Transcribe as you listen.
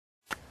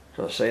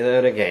So I'll say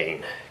that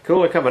again.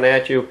 Cooler coming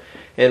at you,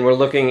 and we're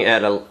looking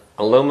at an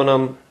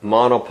aluminum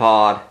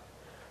monopod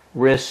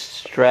wrist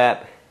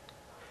strap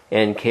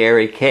and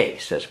carry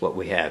case. That's what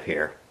we have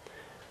here.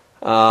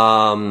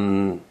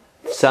 Sunpak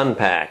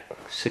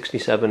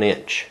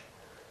 67-inch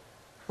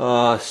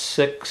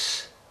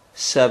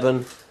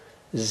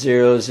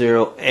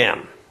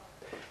 6700M.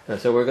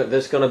 So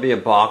this is going to be a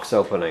box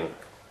opening.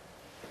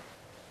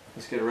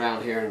 Let's get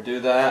around here and do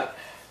that.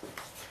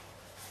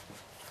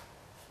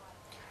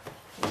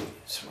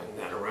 Swing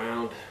that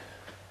around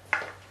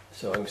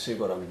so I can see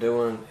what I'm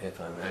doing,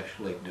 if I'm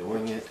actually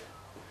doing it.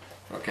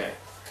 Okay.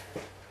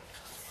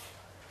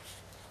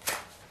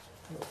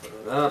 Open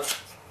it up.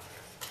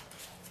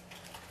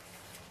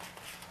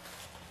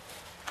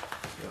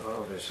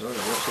 Oh, this sort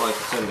of looks like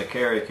it's in the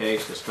carry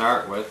case to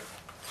start with.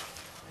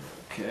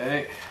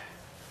 Okay.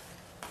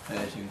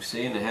 As you can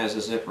see, and it has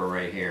a zipper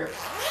right here.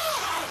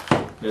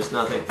 There's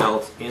nothing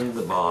else in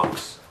the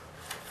box.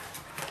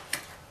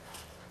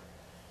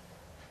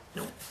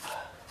 Nope.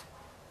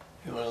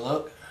 You want to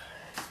look?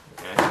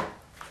 Okay.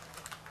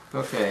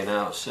 Okay,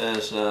 now it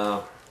says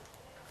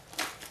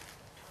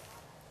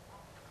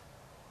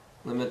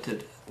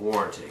limited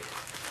warranty.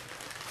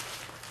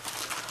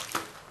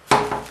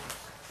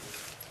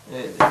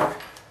 Hey there.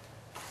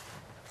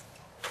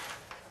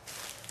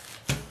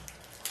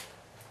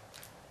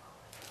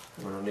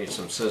 We're going to need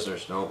some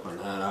scissors to open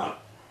that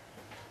up.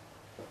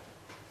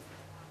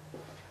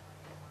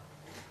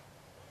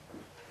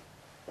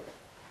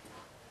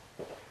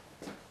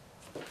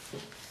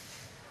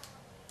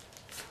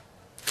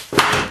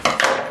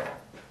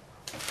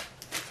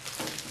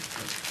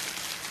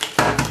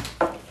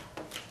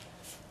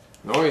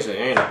 Noisy,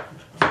 ain't it?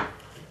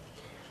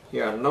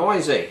 Yeah,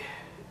 noisy.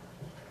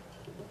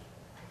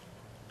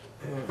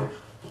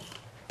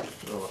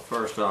 Well,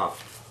 first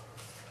off,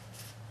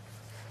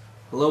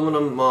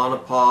 aluminum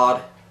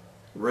monopod,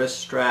 wrist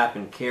strap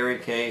and carry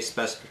case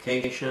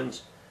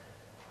specifications.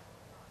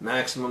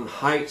 Maximum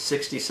height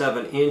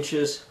 67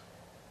 inches.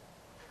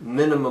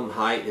 Minimum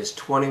height is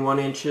 21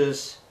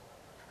 inches.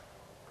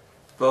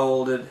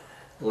 Folded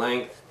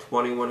length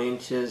 21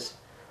 inches.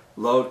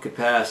 Load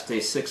capacity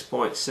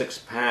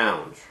 6.6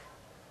 pounds.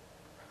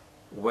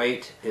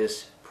 Weight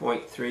is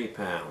 0.3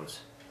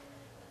 pounds.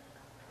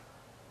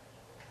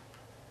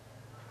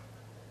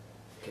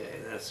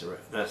 Okay, that's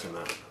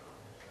enough.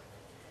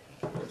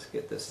 Let's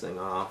get this thing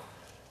off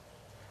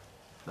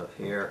of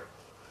here.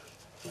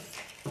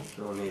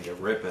 Don't need to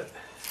rip it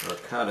or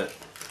cut it.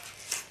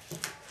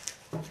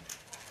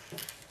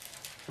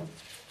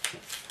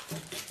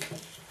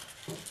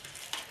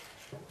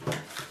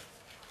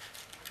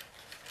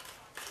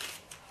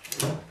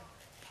 Get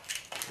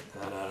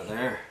that out of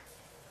there.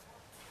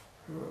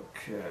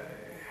 Okay.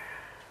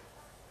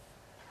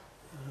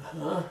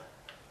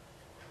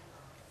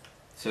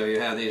 So you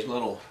have these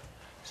little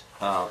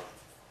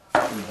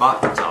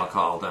buttons, I'll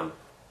call them.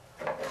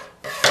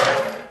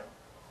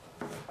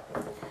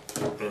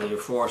 And you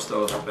force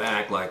those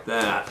back like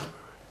that.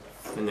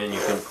 And then you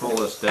can pull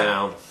this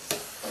down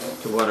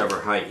to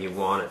whatever height you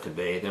want it to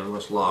be. Then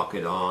let's lock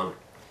it on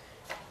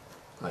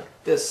like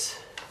this.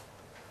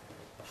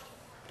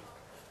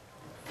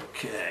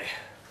 Okay.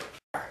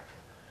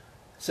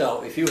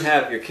 So if you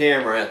have your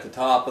camera at the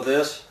top of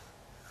this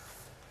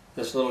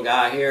little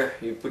guy here,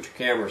 you put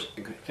your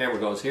camera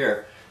goes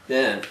here.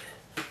 Then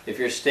if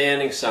you're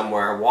standing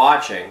somewhere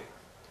watching,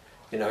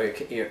 you know,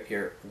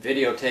 you're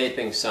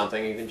videotaping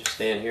something, you can just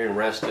stand here and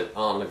rest it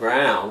on the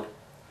ground.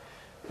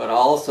 But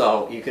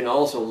also, you can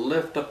also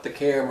lift up the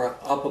camera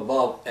up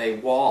above a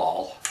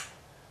wall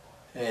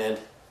and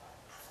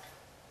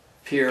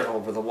peer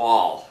over the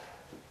wall.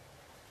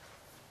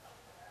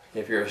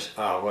 If you're,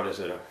 what is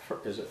it,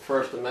 is it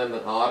First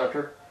Amendment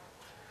auditor?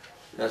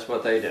 That's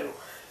what they do.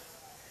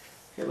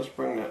 Okay, let's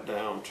bring that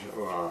down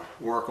to a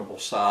workable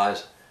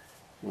size.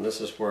 And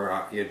this is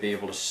where you'd be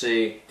able to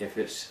see if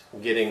it's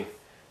getting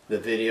the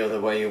video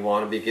the way you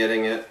want to be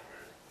getting it.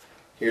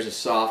 Here's a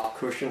soft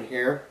cushion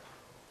here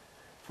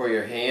for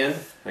your hand.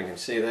 I can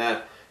see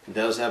that. It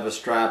does have a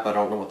strap. I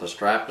don't know what the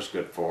strap is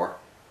good for.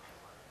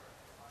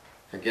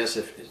 I guess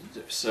if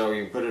so,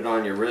 you put it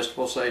on your wrist,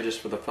 we'll say,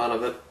 just for the fun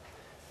of it.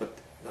 But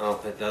no,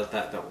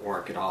 that don't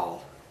work at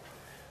all.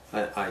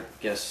 I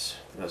guess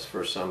that's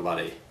for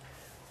somebody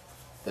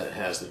that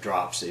has the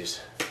dropsies.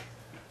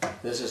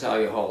 This is how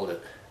you hold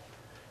it.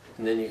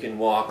 And then you can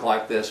walk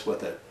like this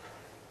with it.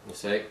 You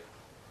see?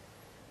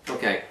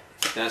 Okay,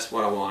 that's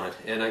what I wanted.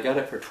 And I got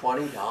it for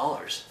 $20.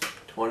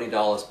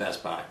 $20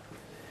 Best Buy.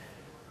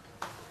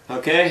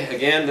 Okay,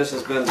 again, this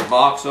has been the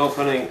box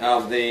opening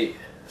of the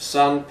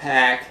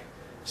Sunpak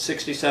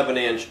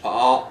 67-inch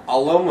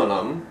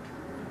aluminum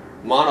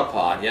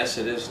monopod. Yes,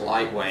 it is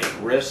lightweight.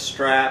 Wrist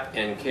strap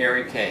and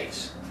carry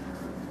case.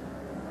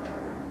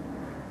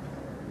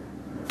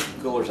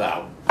 Cooler's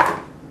out.